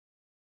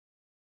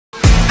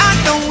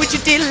know what you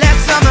did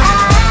last summer.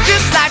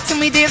 Just like to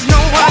me there's no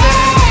other.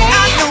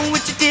 I know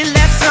what you did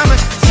last summer.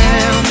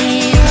 Tell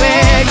me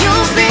where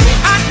you've been.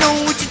 I know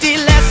what you did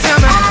last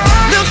summer.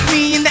 Look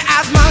me in the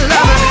eyes, my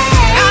lover.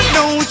 I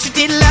know what you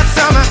did last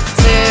summer.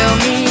 Tell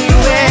me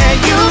where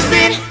you've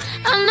been.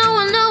 I know.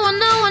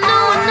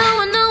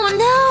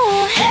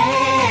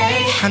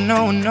 Hey. I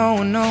know.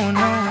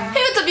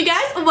 Hey, what's up you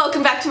guys?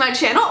 Welcome back to my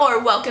channel,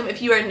 or welcome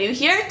if you are new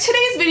here.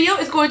 Today's video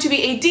is going to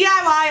be a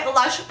DIY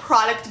Lush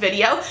product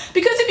video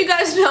because if you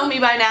guys know me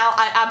by now,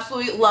 I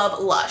absolutely love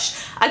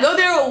Lush. I go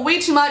there way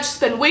too much,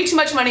 spend way too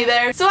much money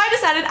there, so I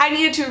decided I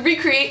needed to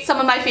recreate some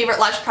of my favorite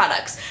Lush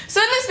products.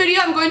 So in this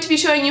video, I'm going to be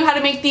showing you how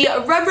to make the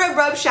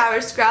Rub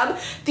Shower Scrub,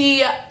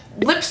 the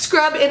Lip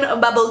Scrub in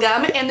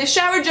Bubblegum, and the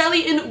Shower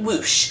Jelly in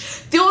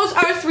Whoosh. Those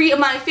are three of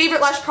my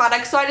favorite Lush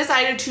products, so I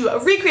decided to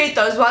recreate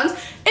those ones.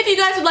 If you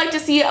guys would like to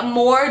see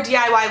more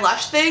DIY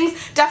Lush things,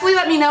 definitely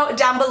let me know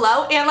down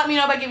below, and let me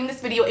know by giving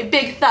this video a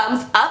big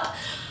thumbs up.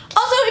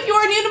 Also, if you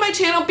are new to my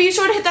channel, be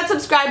sure to hit that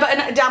subscribe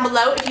button down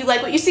below if you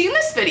like what you see in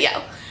this video.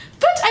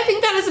 But I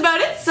think that is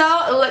about it,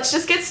 so let's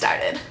just get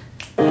started.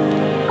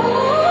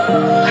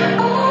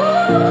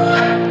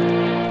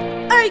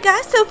 Alright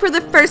guys, so for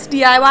the first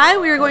DIY,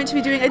 we are going to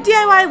be doing a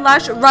DIY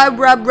Lush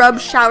Rub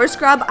Shower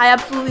Scrub. I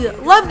absolutely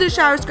love this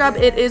shower scrub.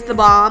 It is the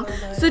bomb.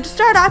 So to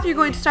start off, you're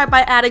going to start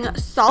by adding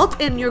salt,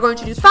 and you're going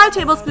to do 5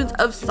 tablespoons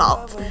of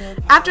salt.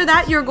 After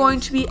that, you're going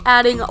to be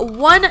adding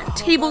 1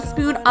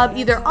 tablespoon of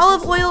either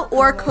olive oil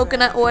or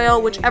coconut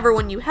oil, whichever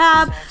one you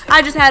have.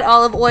 I just had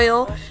olive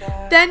oil.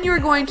 Then you're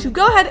going to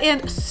go ahead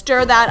and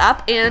stir that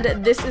up,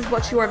 and this is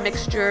what your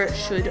mixture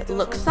should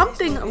look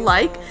something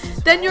like.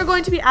 Then you're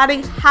going to be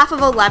adding half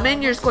of a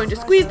lemon. You're just going to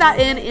squeeze that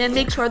in and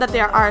make sure that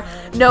there are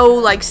no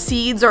like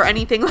seeds or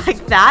anything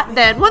like that.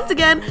 Then once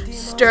again,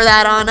 stir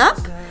that on up.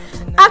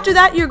 After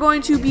that, you're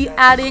going to be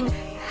adding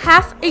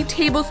half a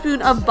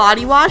tablespoon of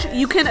body wash.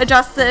 You can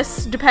adjust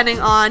this depending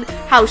on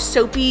how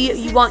soapy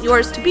you want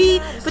yours to be,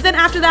 but then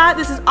after that,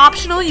 this is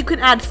optional. You can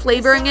add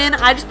flavoring in.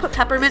 I just put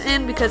peppermint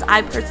in because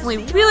I personally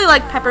really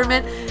like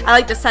peppermint. I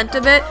like the scent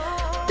of it.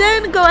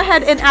 Then go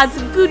ahead and add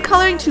some food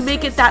coloring to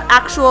make it that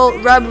actual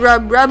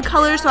rub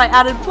color. So I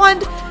added 1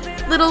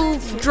 little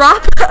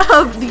drop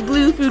of the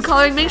blue food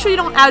coloring. Make sure you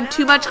don't add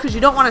too much because you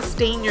don't want to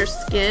stain your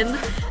skin.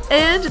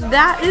 And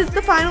that is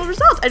the final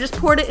result. I just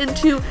poured it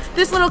into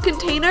this little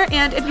container,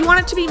 and if you want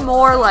it to be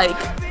more like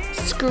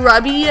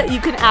scrubby,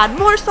 you can add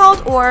more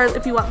salt, or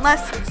if you want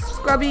less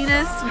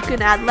scrubbiness, you can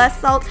add less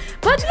salt.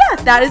 But yeah,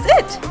 that is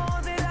it.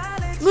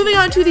 Moving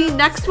on to the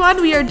next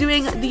one, we are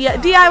doing the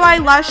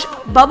DIY Lush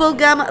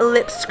Bubblegum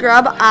Lip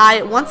Scrub.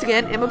 I, once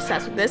again, am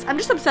obsessed with this. I'm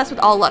just obsessed with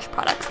all Lush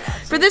products.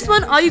 For this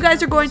one, all you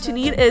guys are going to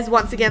need is,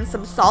 once again,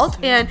 some salt.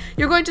 And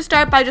you're going to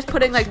start by just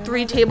putting like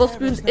 3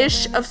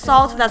 tablespoons-ish of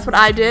salt. That's what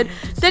I did.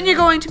 Then you're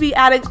going to be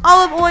adding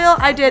olive oil.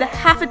 I did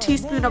half a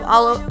teaspoon of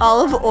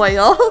olive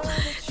oil.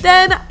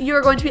 Then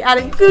you're going to be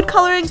adding food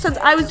coloring. Since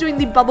I was doing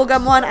the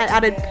bubblegum one, I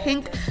added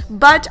pink,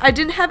 but I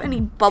didn't have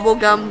any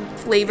bubblegum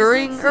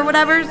flavoring or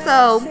whatever,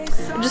 so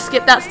just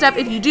skip that step.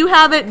 If you do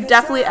have it,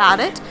 definitely add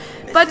it.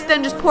 But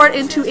then just pour it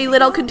into a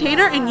little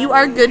container and you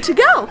are good to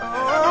go.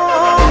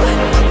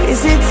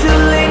 Is it too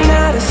late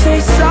now to say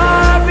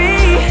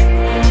sorry?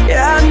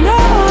 Yeah, I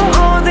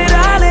know that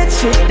I let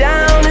you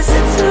down. Is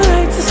it too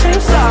late to say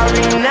I'm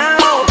sorry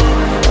now?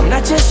 I'm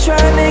not just trying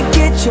to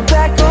get you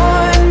back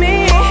on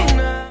me.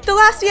 The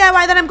last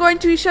DIY that I'm going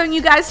to be showing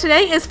you guys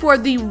today is for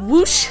the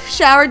Whoosh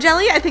Shower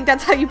Jelly. I think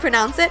that's how you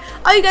pronounce it.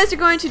 All you guys are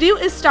going to do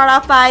is start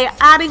off by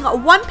adding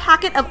 1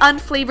 packet of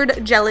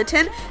unflavored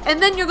gelatin,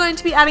 and then you're going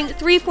to be adding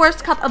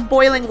 3/4 cup of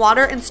boiling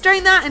water and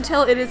stirring that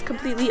until it is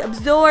completely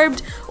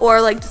absorbed or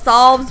like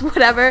dissolves,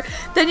 whatever.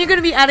 Then you're going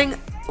to be adding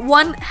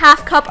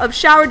 1/2 cup of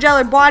shower gel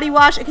or body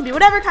wash. It can be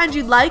whatever kind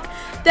you'd like.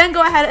 Then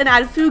go ahead and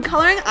add food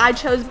coloring. I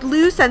chose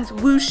blue since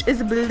Whoosh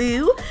is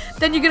blue.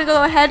 Then you're going to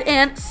go ahead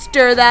and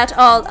stir that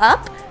all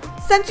up.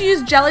 Since you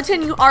use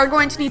gelatin, you are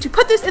going to need to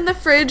put this in the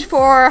fridge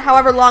for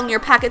however long your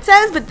packet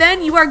says, but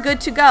then you are good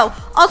to go.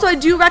 Also, I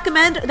do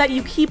recommend that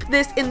you keep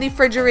this in the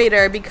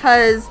refrigerator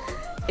because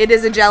it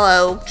is a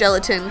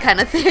gelatin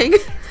kind of thing.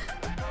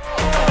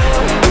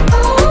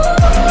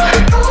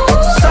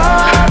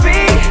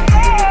 Sorry,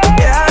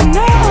 yeah, I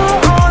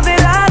know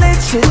that I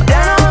let you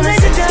down.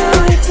 Is it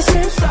too late to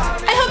say I'm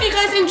sorry? I hope you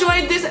guys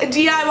enjoyed this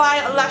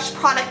DIY Lush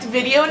product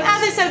video, and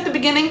as I said at the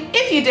beginning,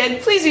 if you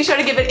did, please be sure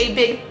to give it a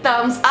big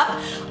thumbs up.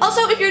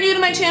 Also, if you're new to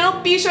my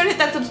channel, be sure to hit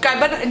that subscribe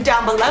button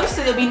down below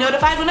so you'll be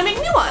notified when I make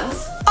new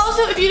ones.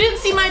 Also, if you didn't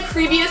see my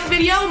previous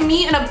video,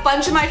 me and a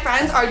bunch of my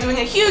friends are doing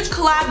a huge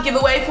collab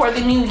giveaway for the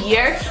new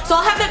year. So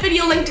I'll have that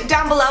video linked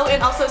down below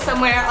and also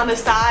somewhere on the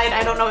side.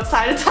 I don't know what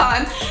side it's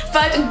on.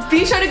 But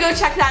be sure to go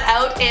check that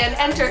out and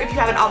enter if you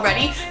haven't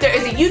already. There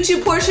is a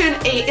YouTube portion,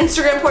 a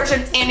Instagram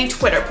portion, and a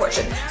Twitter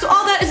portion. So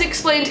all that is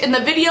explained in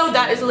the video.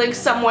 That is linked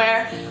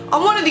somewhere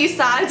on one of these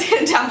sides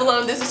and down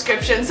below in the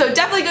description. So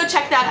definitely go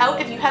check that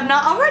out if you have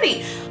not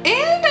already.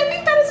 And I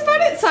think that is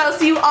about it. So I'll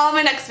see you all in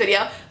my next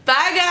video.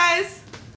 Bye guys!